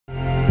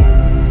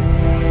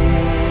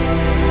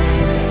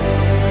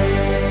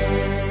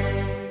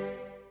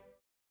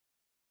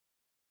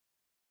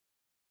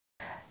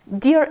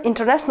Dear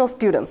international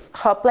students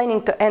who are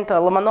planning to enter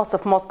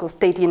Lomonosov Moscow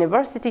State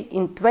University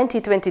in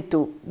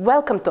 2022,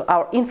 welcome to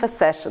our info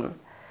session.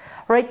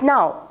 Right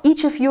now,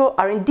 each of you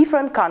are in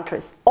different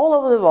countries all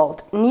over the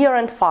world, near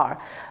and far,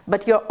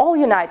 but you're all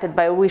united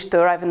by a wish to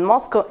arrive in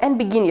Moscow and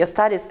begin your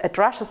studies at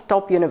Russia's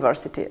top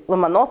university,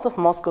 Lomonosov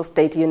Moscow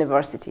State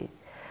University.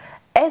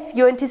 As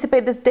you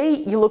anticipate this day,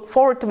 you look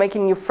forward to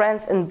making new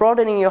friends and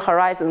broadening your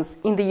horizons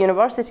in the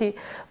university,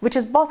 which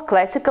is both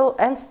classical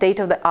and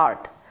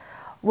state-of-the-art.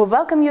 We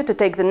welcome you to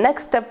take the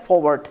next step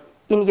forward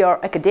in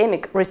your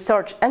academic,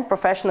 research and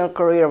professional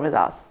career with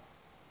us.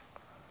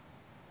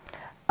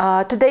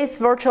 Today's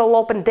virtual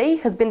open day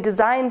has been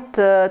designed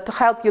to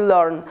help you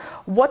learn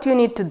what you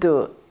need to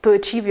do to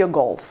achieve your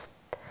goals.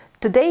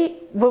 Today,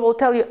 we will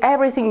tell you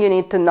everything you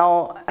need to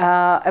know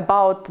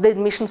about the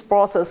admissions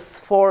process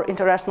for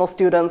international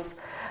students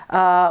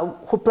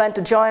who plan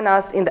to join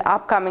us in the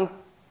upcoming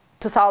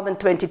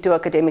 2022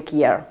 academic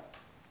year.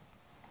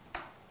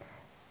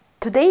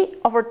 Today,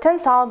 over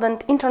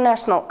 10,000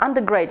 international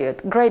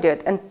undergraduate,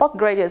 graduate and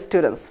postgraduate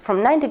students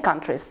from 90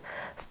 countries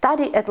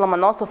study at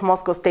Lomonosov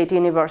Moscow State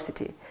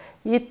University.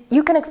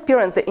 You can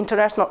experience the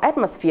international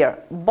atmosphere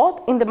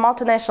both in the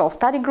multinational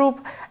study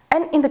group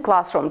and in the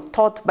classroom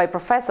taught by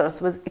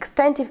professors with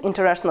extensive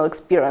international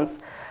experience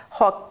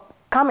who are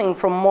coming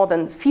from more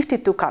than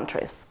 52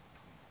 countries.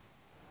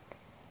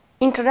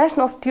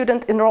 International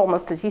student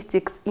enrollment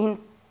statistics in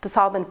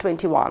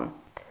 2021.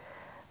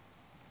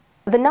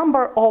 The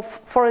number of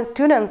foreign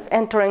students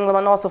entering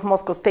Lomonosov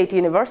Moscow State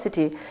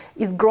University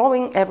is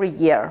growing every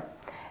year.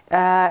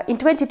 In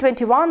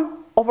 2021,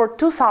 over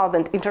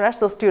 2,000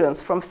 international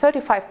students from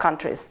 35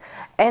 countries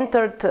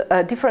entered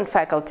different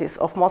faculties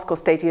of Moscow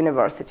State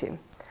University.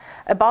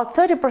 About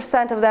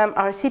 30% of them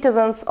are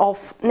citizens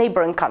of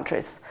neighboring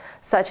countries,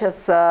 such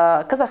as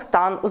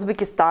Kazakhstan,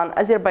 Uzbekistan,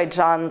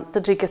 Azerbaijan,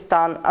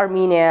 Tajikistan,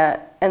 Armenia,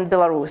 and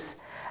Belarus.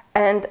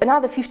 And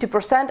another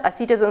 50% are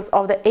citizens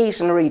of the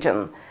Asian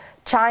region: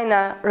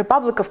 China,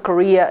 Republic of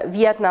Korea,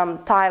 Vietnam,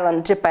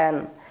 Thailand,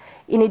 Japan.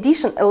 In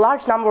addition, a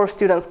large number of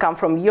students come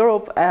from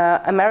Europe,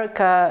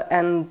 America,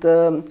 and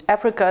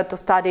Africa to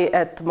study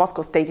at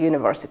Moscow State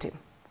University.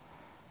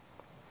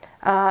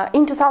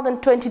 In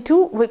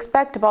 2022, we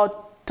expect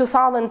about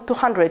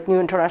 2,200 new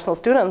international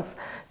students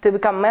to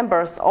become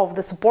members of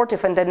the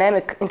supportive and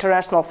dynamic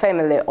international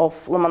family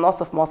of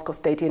Lomonosov Moscow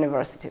State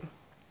University.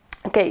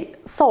 Okay,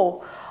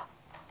 so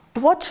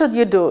what should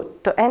you do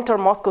to enter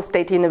Moscow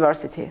State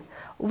University?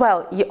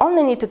 Well, you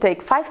only need to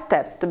take 5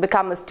 steps to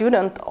become a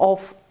student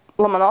of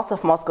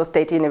Lomonosov Moscow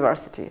State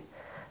University.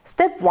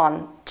 Step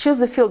 1. Choose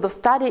the field of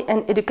study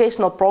and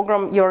educational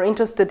program you are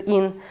interested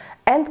in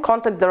and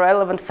contact the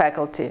relevant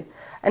faculty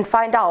and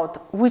find out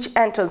which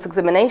entrance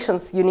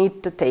examinations you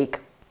need to take.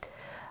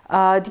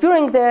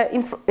 During the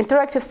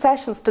interactive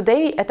sessions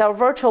today at our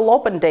virtual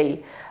open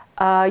day,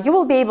 you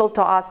will be able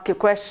to ask your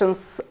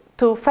questions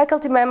to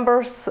faculty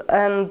members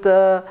and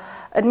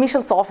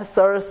admissions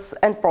officers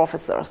and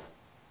professors.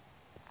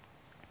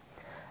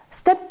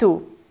 Step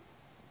 2.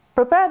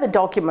 Prepare the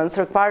documents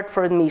required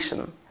for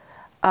admission.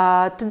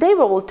 Today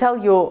we will tell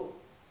you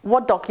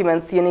what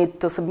documents you need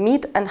to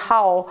submit and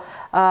how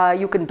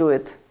you can do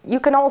it. You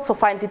can also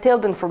find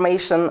detailed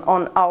information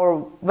on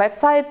our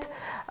website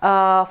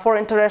for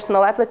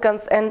international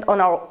applicants and on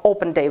our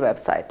Open Day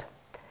website.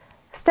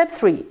 Step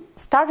 3.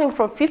 Starting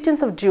from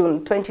 15th of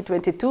June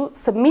 2022,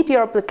 submit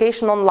your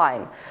application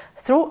online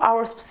through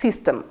our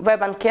system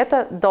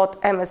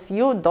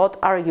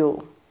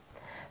webanketa.msu.ru.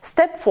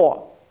 Step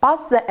 4.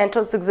 Pass the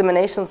entrance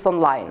examinations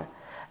online.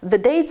 The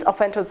dates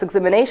of entrance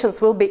examinations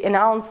will be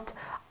announced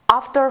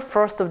after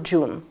 1st of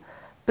June.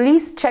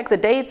 Please check the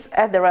dates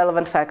at the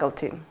relevant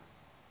faculty.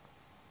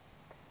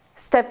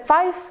 Step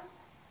 5.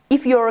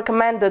 If you are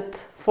recommended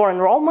for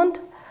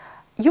enrollment,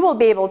 you will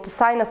be able to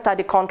sign a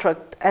study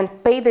contract and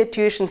pay the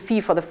tuition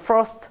fee for the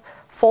first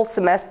fall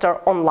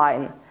semester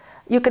online.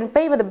 You can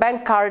pay with a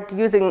bank card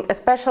using a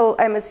special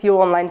MSU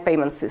online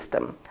payment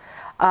system.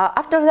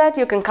 After that,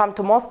 you can come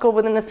to Moscow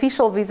with an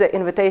official visa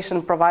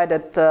invitation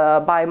provided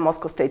by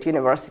Moscow State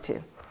University.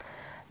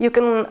 You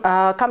can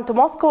come to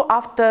Moscow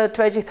after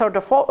 23rd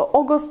of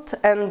August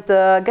and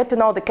get to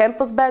know the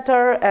campus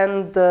better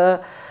and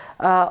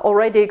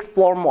already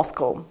explore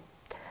Moscow.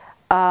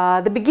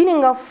 The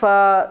beginning of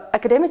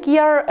academic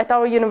year at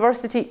our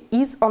university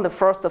is on the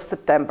 1st of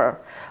September.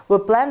 We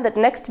plan that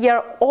next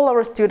year all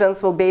our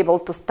students will be able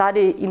to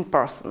study in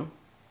person.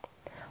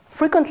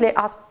 Frequently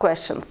asked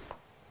questions.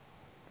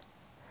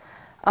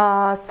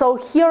 So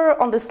here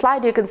on the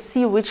slide you can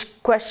see which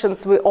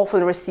questions we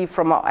often receive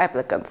from our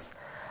applicants.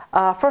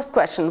 First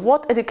question: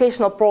 what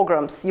educational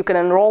programs you can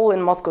enroll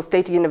in Moscow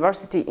State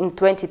University in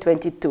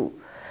 2022?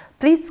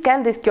 Please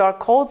scan these QR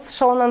codes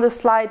shown on the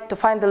slide to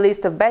find the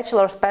list of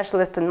bachelor,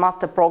 specialist and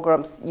master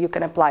programs you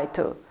can apply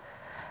to.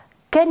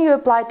 Can you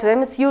apply to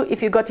MSU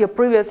if you got your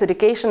previous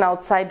education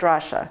outside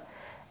Russia?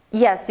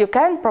 Yes, you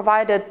can,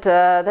 provided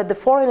that the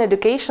foreign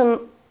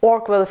education or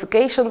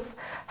qualifications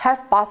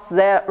have passed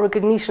their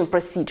recognition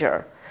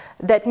procedure.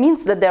 That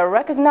means that they are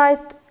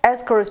recognized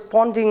as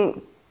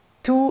corresponding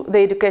to the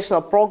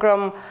educational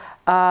program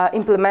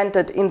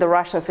implemented in the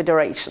Russian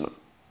Federation.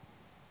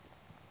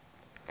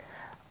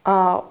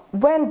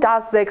 When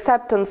does the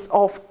acceptance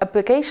of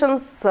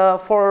applications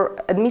for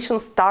admission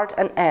start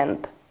and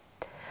end?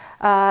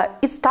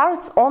 It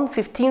starts on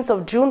 15th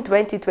of June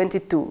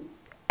 2022,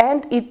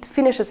 and it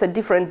finishes at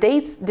different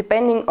dates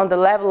depending on the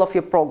level of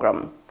your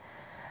program.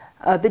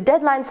 The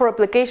deadline for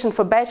application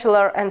for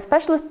bachelor and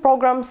specialist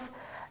programs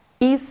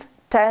is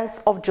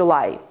 10th of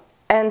July,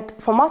 and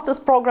for master's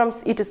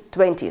programs it is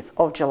 20th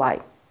of July.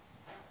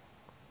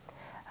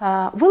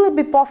 Will it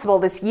be possible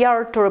this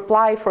year to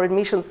apply for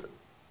admissions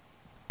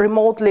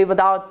remotely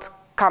without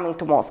coming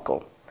to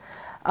Moscow?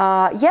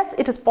 Yes,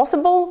 it is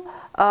possible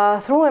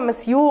through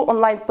MSU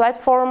online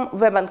platform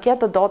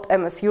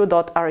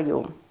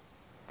webanketa.msu.ru.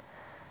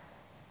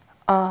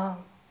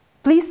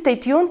 Please stay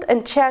tuned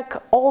and check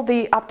all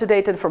the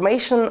up-to-date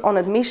information on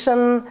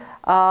admission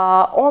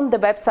on the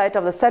website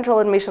of the Central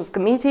Admissions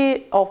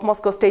Committee of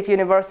Moscow State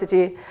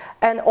University,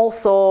 and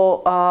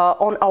also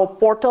on our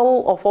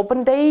portal of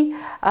Open Day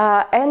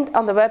and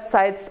on the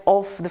websites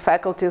of the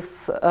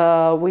faculties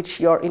which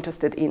you're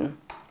interested in.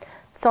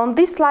 So on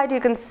this slide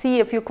you can see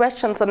a few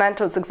questions on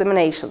entrance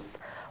examinations.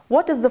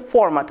 What is the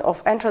format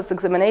of entrance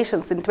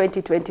examinations in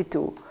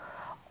 2022?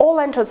 All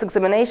entrance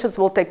examinations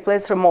will take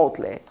place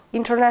remotely.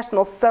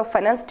 International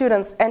self-financed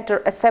students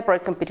enter a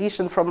separate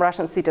competition from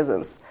Russian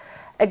citizens.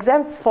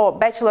 Exams for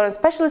bachelor and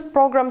specialist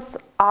programs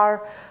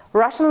are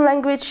Russian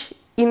language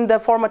in the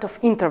format of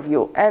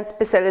interview and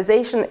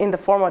specialization in the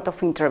format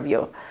of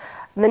interview.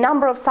 The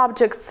number of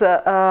subjects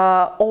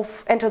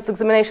of entrance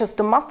examinations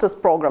to master's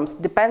programs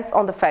depends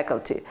on the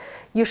faculty.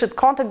 You should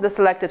contact the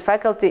selected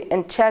faculty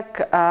and check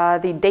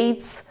the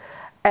dates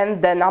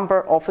and the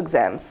number of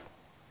exams.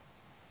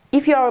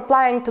 If you are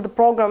applying to the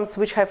programs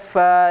which have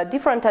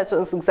different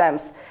entrance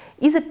exams,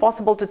 is it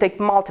possible to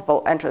take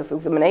multiple entrance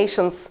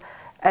examinations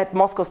at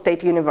Moscow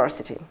State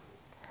University?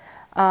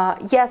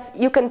 Yes,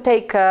 you can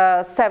take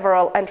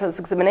several entrance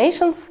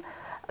examinations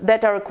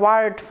that are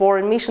required for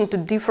admission to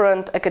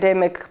different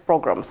academic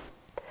programs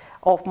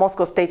of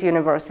Moscow State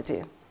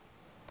University.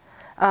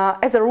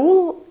 As a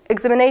rule,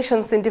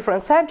 examinations in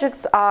different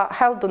subjects are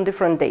held on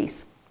different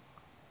days.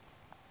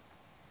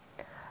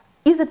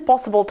 Is it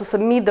possible to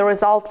submit the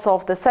results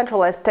of the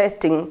centralized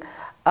testing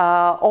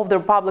of the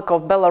Republic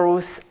of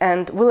Belarus,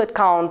 and will it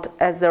count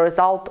as the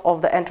result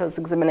of the entrance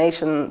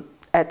examination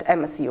at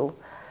MSU?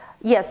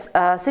 Yes,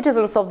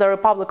 citizens of the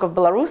Republic of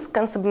Belarus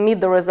can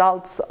submit the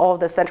results of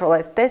the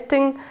centralized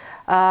testing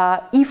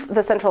if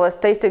the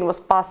centralized testing was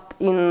passed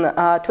in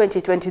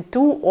 2022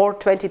 or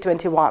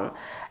 2021,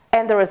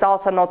 and the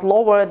results are not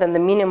lower than the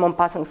minimum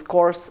passing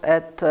scores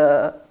at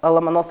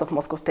Lomonosov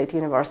Moscow State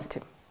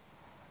University.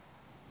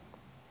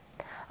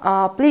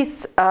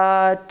 Please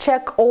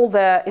check all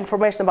the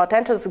information about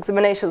entrance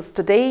examinations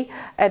today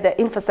at the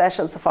info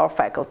sessions of our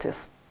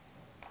faculties.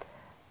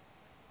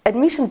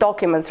 Admission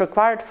documents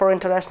required for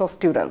international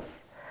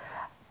students.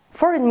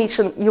 For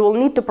admission, you will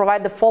need to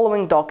provide the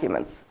following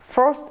documents.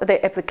 First,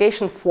 the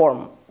application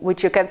form,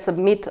 which you can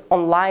submit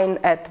online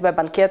at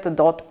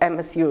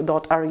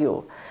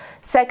webanketa.msu.ru.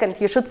 Second,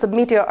 you should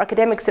submit your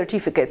academic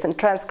certificates and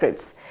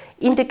transcripts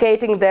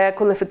indicating the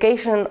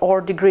qualification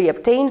or degree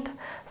obtained,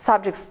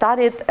 subjects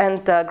studied,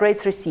 and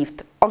grades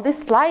received. On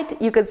this slide,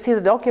 you can see the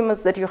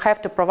documents that you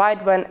have to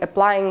provide when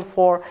applying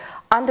for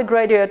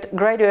undergraduate,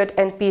 graduate,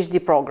 and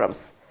PhD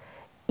programs.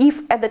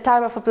 If at the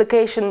time of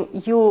application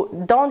you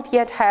don't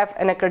yet have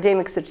an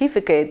academic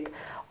certificate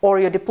or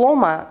your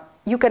diploma,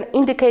 you can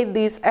indicate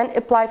this and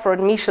apply for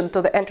admission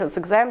to the entrance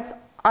exams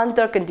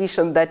under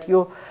condition that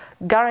you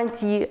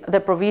guarantee the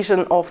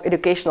provision of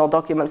educational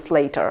documents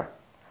later.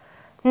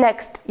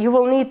 Next, you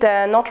will need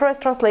a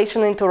notarized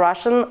translation into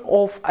Russian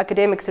of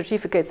academic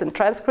certificates and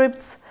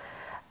transcripts.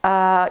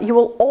 You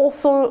will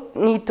also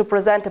need to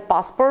present a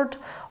passport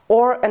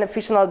or an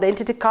official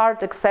identity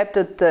card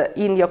accepted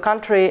in your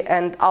country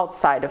and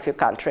outside of your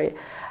country,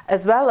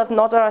 as well as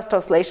notarized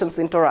translations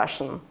into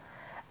Russian.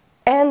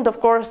 And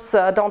of course,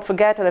 don't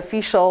forget an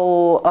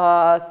official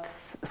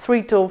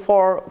 3 to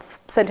 4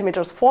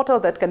 centimeters photo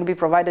that can be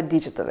provided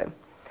digitally.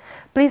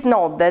 Please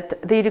note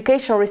that the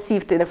education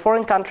received in a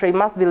foreign country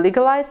must be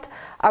legalized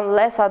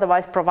unless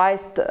otherwise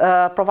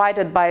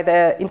provided by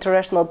the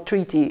international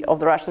treaty of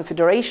the Russian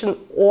Federation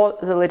or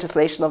the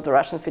legislation of the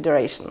Russian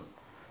Federation.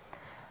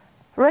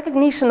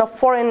 Recognition of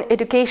foreign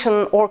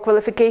education or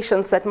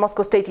qualifications at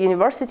Moscow State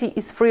University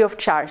is free of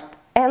charge,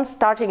 and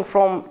starting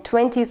from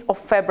 20th of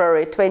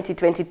February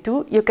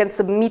 2022, you can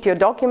submit your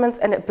documents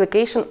and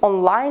application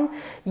online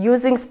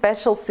using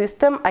special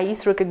system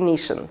AIS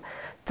recognition.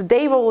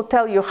 Today we will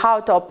tell you how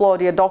to upload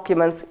your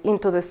documents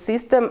into the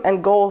system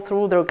and go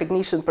through the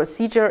recognition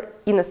procedure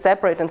in a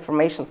separate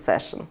information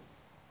session.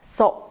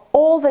 So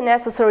all the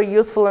necessary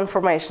useful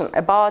information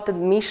about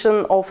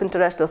admission of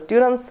international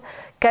students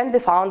can be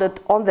found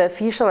on the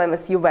official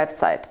MSU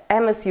website,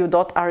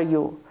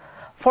 msu.ru.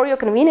 For your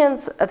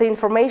convenience, the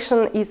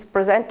information is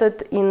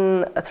presented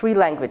in 3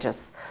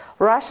 languages: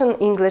 Russian,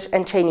 English,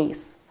 and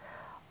Chinese.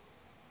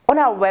 On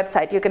our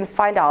website, you can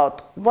find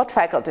out what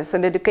faculties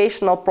and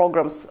educational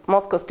programs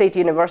Moscow State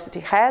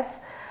University has,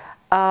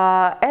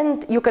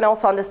 and you can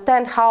also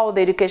understand how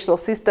the educational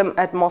system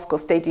at Moscow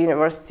State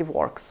University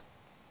works.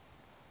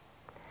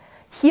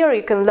 Here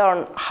you can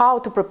learn how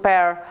to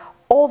prepare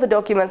all the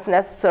documents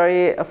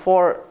necessary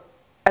for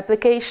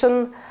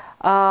application,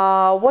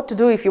 what to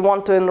do if you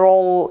want to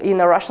enroll in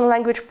a Russian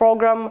language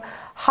program,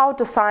 how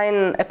to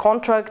sign a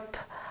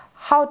contract,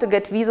 how to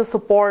get visa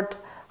support,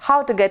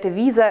 how to get a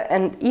visa,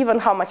 and even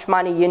how much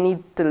money you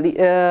need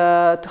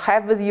to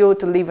have with you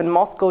to live in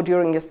Moscow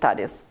during your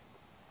studies.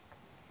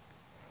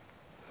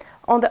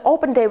 On the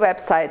Open Day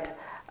website,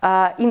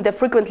 in the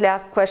frequently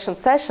asked questions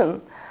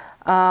session,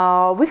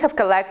 we have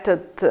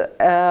collected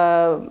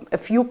a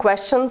few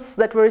questions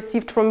that we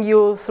received from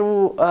you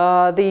through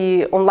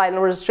the online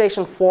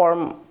registration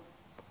form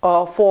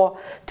for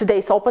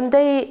today's Open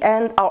Day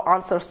and our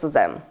answers to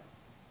them.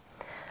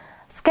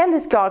 Scan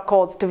these QR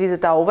codes to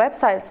visit our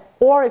websites,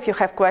 or if you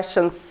have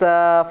questions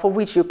for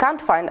which you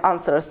can't find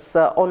answers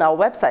on our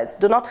websites,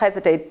 do not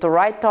hesitate to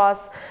write to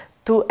us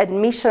to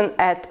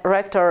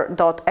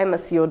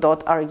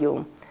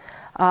admission@rector.msu.ru.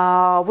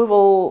 We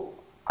will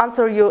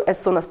answer you as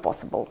soon as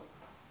possible.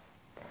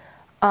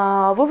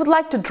 We would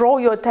like to draw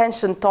your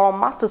attention to our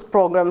master's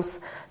programs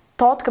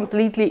taught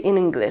completely in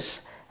English.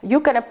 You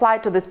can apply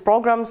to these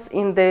programs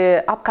in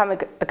the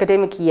upcoming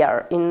academic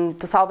year, in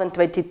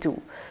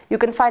 2022. You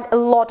can find a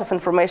lot of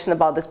information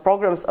about these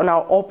programs on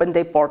our Open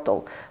Day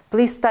portal.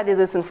 Please study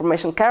this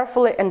information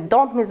carefully and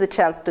don't miss the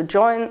chance to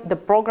join the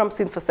program's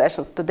info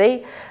sessions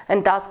today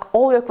and ask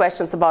all your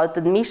questions about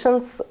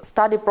admissions,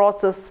 study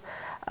process,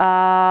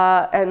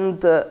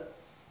 and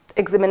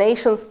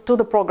examinations to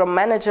the program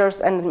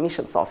managers and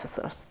admissions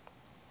officers.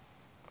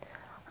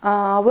 We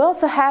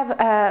also have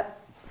a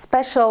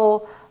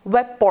special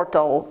web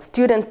portal,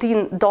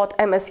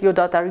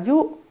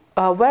 studentin.msu.ru,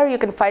 where you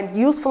can find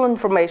useful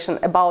information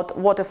about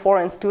what a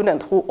foreign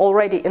student who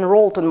already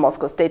enrolled in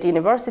Moscow State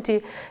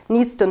University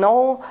needs to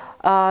know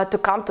to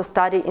come to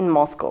study in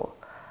Moscow.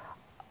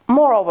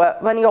 Moreover,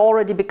 when you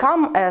already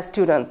become a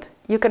student,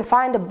 you can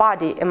find a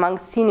buddy among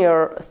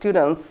senior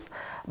students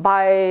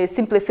by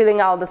simply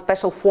filling out the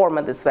special form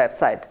at this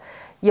website.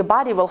 Your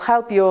buddy will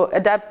help you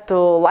adapt to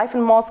life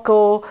in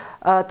Moscow,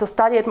 to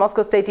study at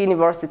Moscow State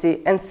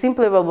University, and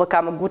simply will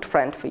become a good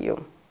friend for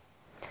you.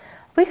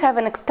 We have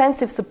an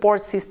extensive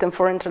support system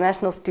for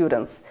international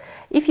students.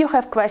 If you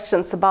have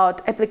questions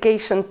about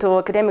application to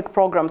academic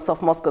programs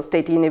of Moscow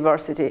State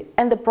University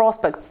and the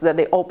prospects that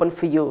they open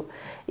for you,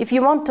 if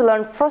you want to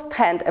learn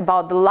firsthand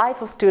about the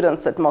life of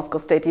students at Moscow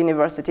State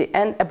University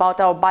and about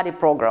our buddy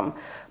program,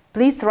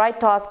 please write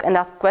to us and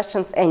ask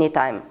questions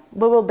anytime.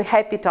 We will be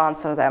happy to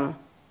answer them.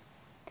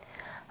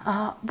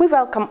 We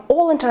welcome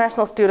all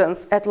international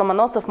students at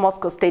Lomonosov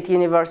Moscow State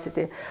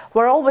University.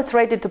 We're always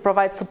ready to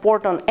provide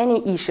support on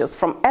any issues,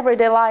 from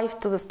everyday life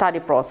to the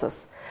study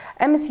process.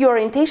 MSU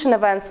orientation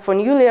events for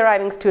newly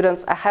arriving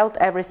students are held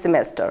every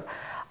semester.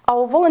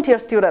 Our volunteer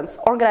students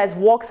organize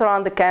walks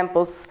around the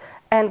campus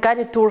and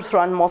guided tours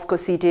around Moscow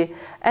City,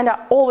 and are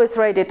always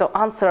ready to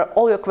answer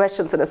all your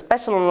questions in a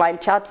special online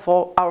chat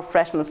for our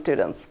freshman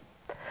students.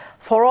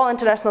 For all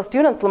international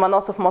students,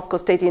 Lomonosov Moscow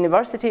State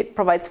University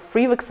provides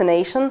free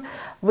vaccination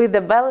with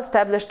the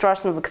well-established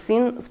Russian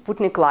vaccine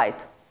Sputnik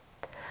Light.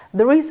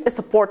 There is a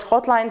support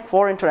hotline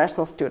for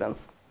international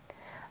students.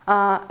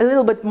 A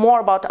little bit more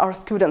about our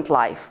student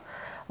life.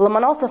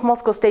 Lomonosov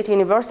Moscow State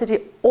University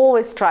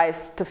always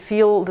strives to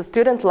fill the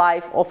student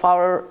life of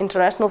our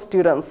international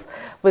students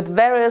with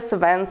various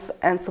events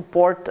and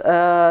support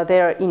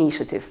their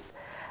initiatives.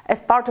 As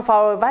part of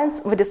our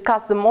events, we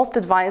discuss the most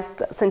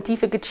advanced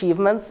scientific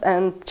achievements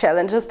and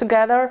challenges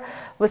together.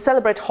 We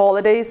celebrate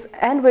holidays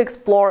and we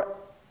explore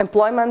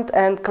employment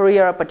and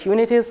career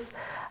opportunities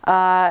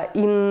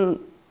in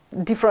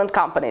different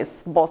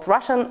companies, both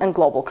Russian and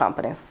global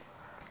companies.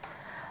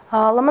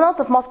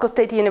 Lomonosov Moscow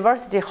State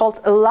University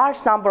holds a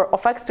large number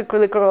of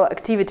extracurricular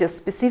activities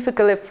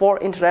specifically for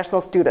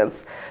international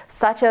students,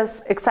 such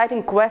as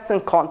exciting quests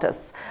and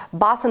contests,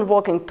 bus and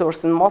walking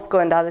tours in Moscow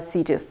and other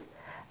cities.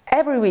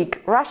 Every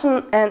week,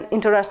 Russian and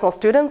international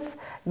students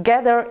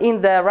gather in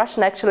the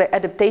Russian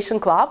Adaptation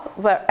Club,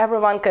 where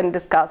everyone can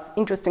discuss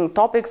interesting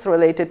topics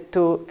related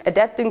to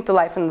adapting to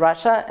life in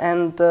Russia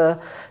and to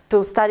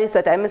studies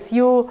at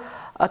MSU,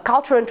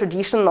 culture and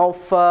tradition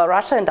of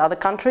Russia and other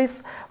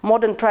countries,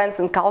 modern trends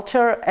in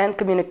culture and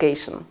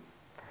communication.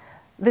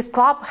 This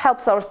club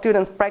helps our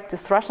students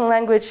practice Russian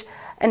language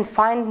and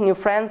find new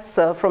friends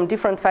from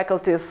different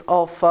faculties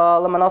of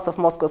Lomonosov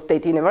Moscow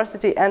State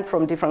University and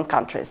from different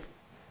countries.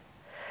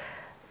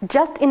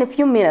 Just in a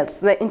few minutes,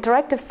 the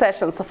interactive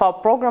sessions of our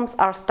programs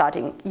are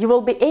starting. You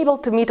will be able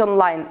to meet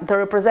online the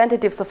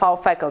representatives of our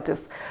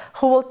faculties,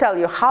 who will tell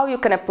you how you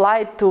can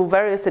apply to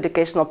various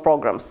educational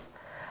programs.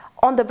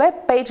 On the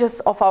web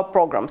pages of our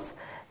programs,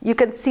 you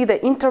can see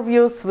the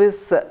interviews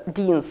with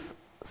deans,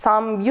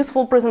 some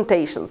useful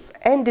presentations,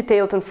 and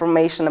detailed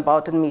information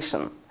about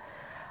admission.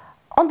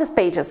 On these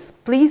pages,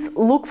 please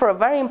look for a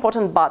very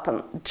important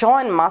button,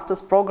 Join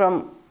Master's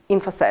Program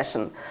Info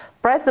Session.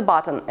 Press the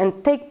button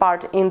and take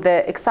part in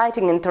the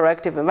exciting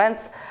interactive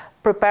events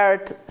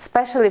prepared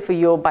specially for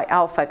you by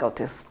our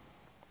faculties.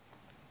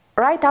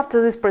 Right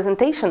after this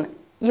presentation,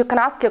 you can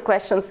ask your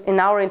questions in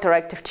our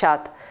interactive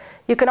chat.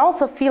 You can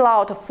also fill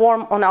out a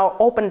form on our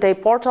Open Day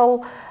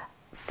portal,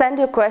 send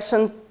your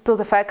question to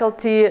the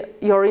faculty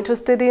you're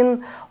interested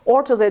in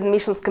or to the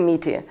admissions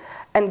committee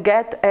and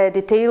get a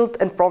detailed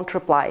and prompt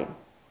reply.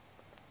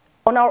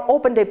 On our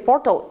Open Day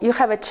portal, you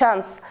have a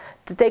chance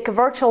to take a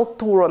virtual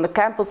tour on the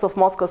campus of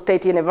Moscow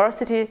State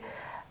University,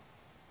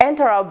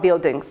 enter our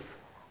buildings,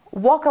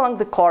 walk along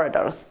the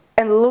corridors,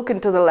 and look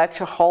into the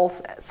lecture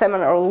halls,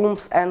 seminar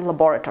rooms, and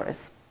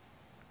laboratories.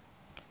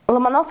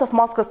 Lomonosov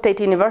Moscow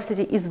State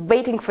University is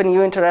waiting for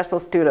new international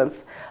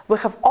students. We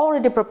have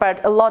already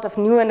prepared a lot of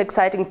new and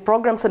exciting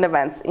programs and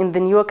events in the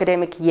new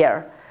academic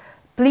year.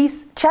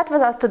 Please chat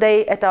with us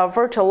today at our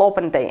virtual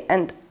Open Day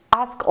and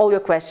ask all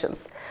your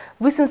questions.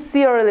 We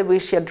sincerely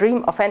wish your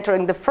dream of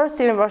entering the first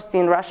university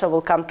in Russia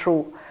will come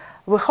true.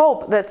 We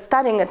hope that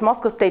studying at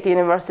Moscow State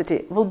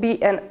University will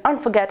be an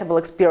unforgettable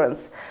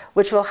experience,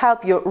 which will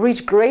help you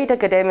reach great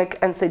academic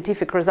and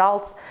scientific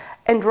results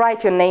and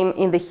write your name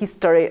in the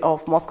history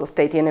of Moscow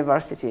State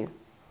University.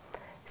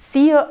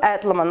 See you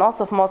at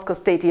Lomonosov Moscow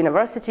State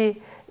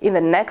University in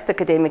the next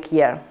academic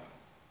year.